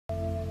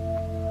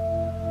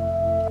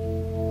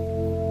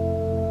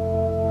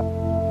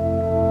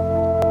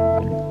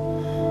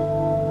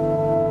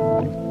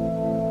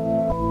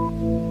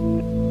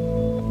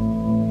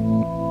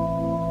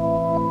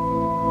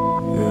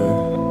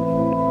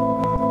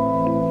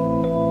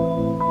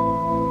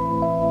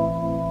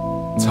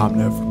Time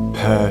never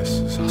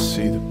passes, I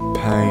see the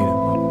pain in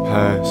my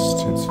past,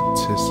 tend to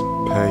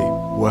anticipate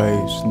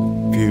waves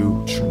in the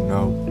future,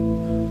 no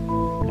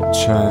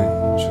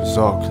change is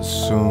all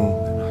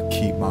consumed, and I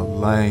keep my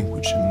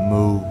language in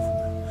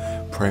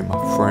movement. Pray my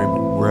frame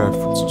of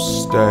reference will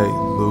stay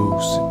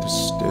lucid to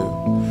still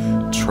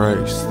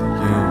trace the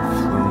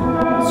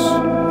influence.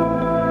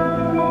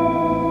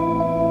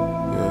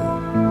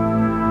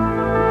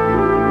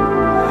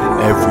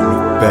 Every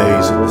new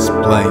phase of this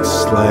blank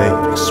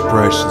slate,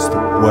 expressions the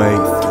way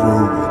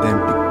through it,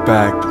 empty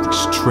back to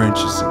these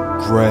trenches and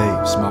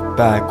graves. My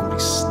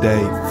faculties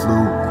stay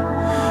fluent.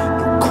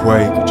 No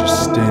quake or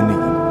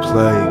Justinian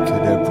plague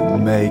could ever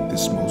make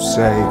this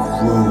mosaic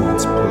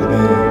ruins put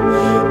in.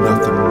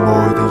 Nothing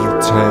more than you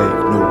take,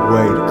 no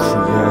way to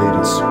create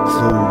in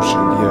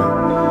seclusion,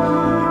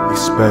 yeah.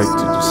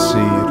 Expected to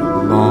see it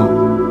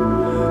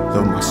alone,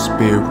 though my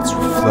spirit's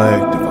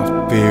reflective,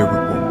 I fear it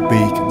won't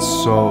be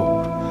consoled.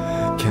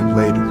 Can't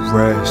lay to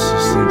rest,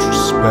 it's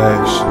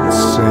introspection,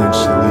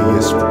 essentially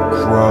it's for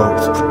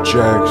growth,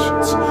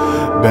 projections.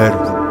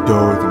 Better a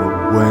door than a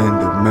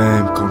window,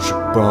 même quand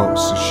porte,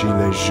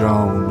 gilet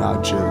jaune. I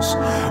just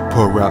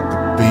pour out the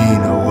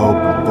vino,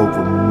 open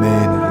for a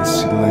minute in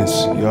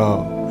silencio.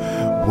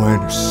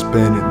 Winter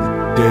spinning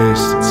the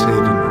distance,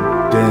 hidden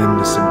in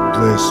dimness and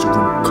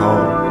blistering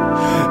cold.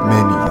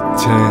 Many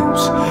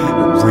attempts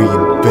at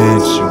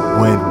reinvention,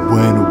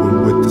 winnowing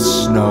with the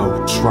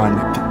snow, trying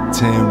to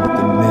contend with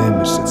an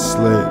image that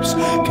slips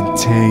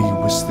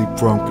continuously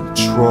from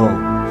control. A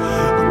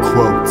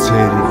quote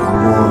hidden and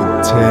more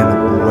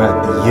untenable at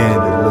the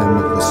end of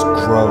limitless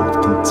growth,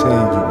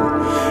 continuing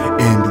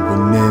into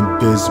an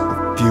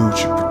invisible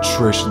future.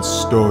 Patricians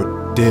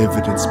stored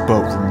dividends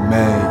but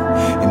remain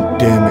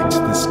endemic to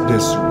this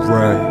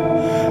disarray.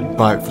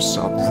 Fight for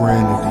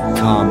sovereignty,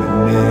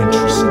 common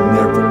interest in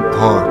every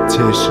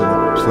partition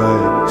of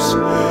place.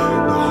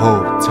 The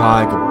whole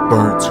tiger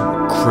burnt to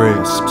a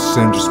crisp,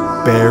 cinders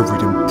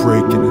buried in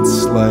brick and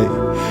enslaved.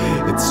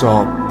 It's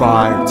all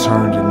fire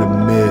turned into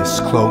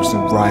mist,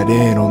 closing right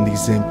in on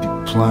these empty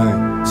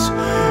plains.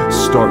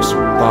 Start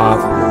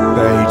survival with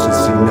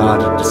agency,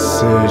 not a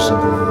decision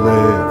to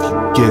live.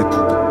 You get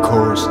through the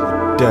course of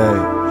the day.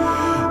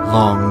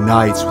 Long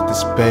nights with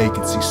this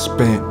vacancy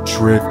spent,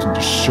 drifting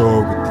to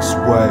shore with these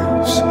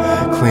waves.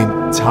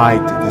 Clinging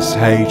tight to this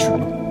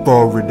hatred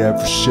before it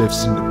ever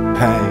shifts into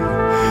pain.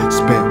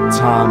 Spent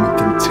time in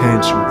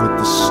contention with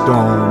the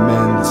storm,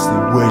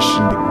 endlessly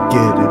wishing to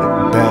get it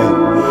at bay.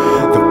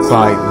 The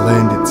fight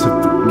lended to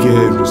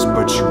forgiveness,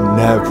 but you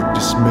never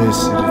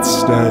dismiss it, it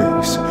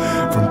stays.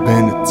 From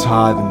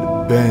Benetide into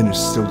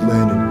Venice, still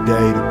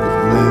inundated with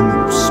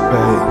liminal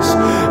space.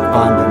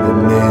 Finding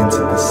an end to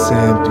this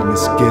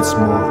emptiness gets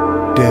more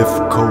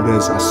difficult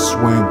as I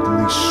swim through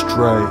these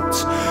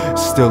straits.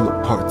 Still a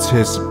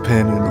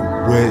participant and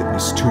a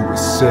witness to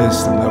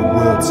assist in their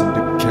wilts and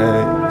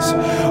decays.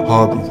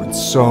 Harboring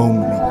so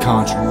many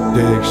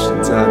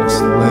contradictions at its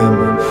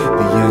limit,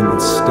 the ending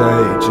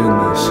stage in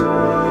this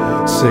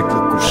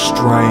cyclical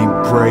strain,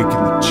 breaking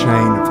the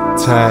chain of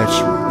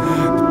attachment.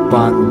 The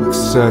final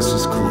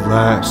excesses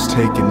collapse,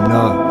 taking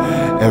up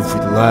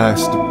every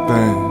last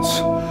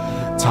defense.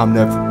 Time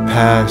never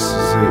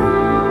passes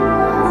it.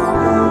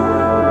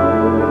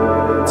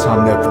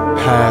 Time never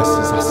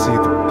passes, I see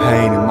the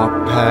pain in my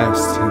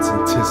past, hence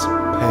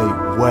anticipate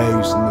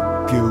waves in the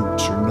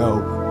future,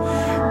 no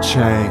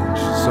change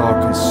is all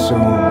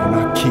consuming.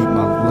 I keep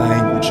my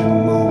language in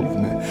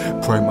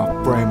movement, pray my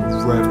frame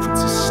of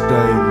reference to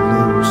stay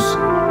loose.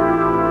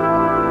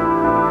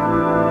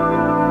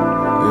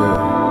 Yeah.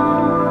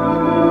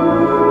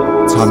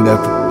 Time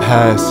never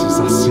passes,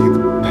 I see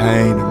the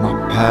pain in my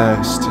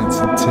past, hence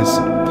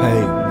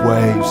anticipate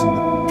waves in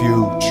the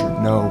future,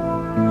 no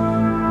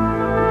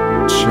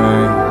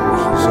change.